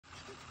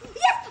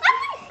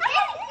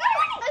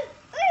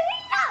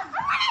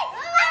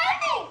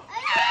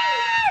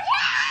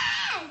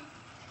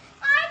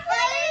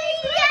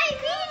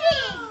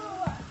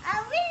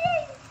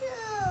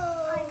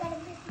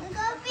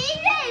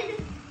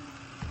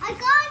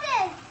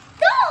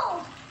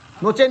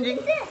No changing.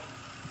 No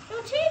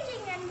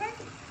changing, Amber.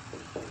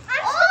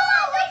 I'm still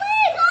on the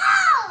lead.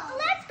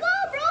 Let's go,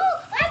 bro.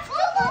 I'm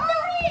still on the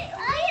lead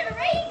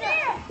right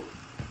there.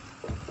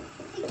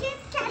 You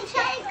can't catch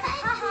up.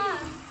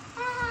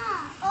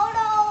 Oh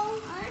no.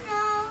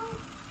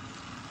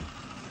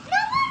 No,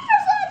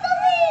 Amber's on the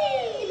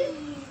lead.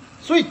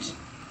 Switch.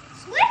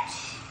 Switch.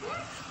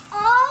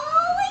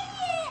 Oh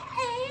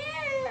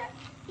yeah.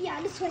 Yeah,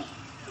 this way.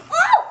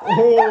 Oh.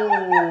 Oh.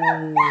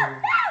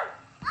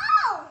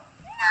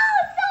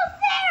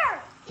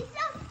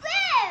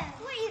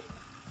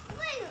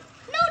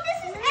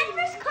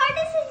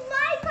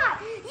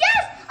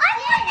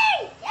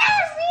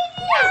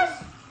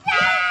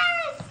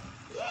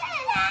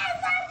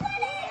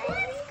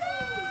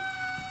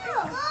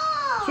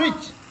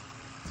 Switch.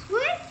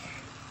 Switch?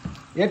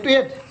 Head to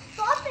head.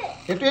 Stop it.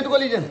 Head to head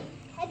collision.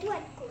 Head to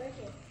head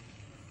collision.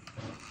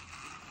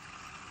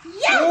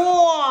 Yes!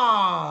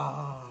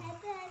 Wow. Head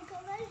to head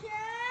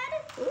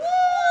collision.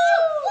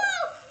 Whoa!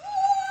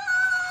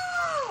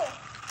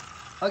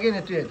 Again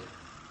head to head.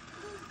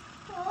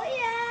 Oh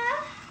yeah.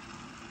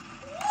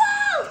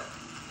 Whoa!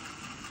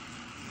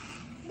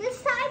 This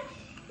time,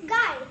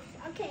 guys.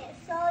 Okay,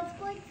 so it's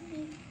going to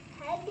be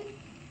head to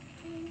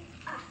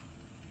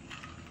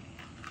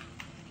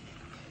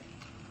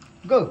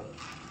Go.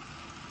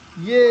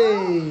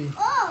 Yay.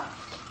 Oh,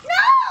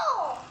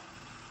 no!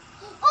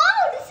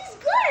 Oh, this is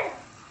good.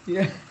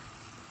 Yeah.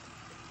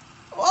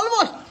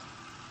 Almost.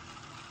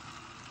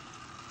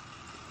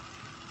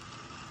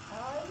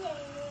 Oh, yeah.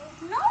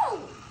 No.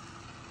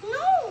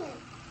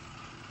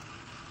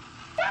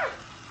 Ah.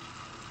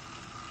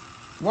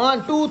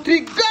 1, 2, 3,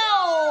 go.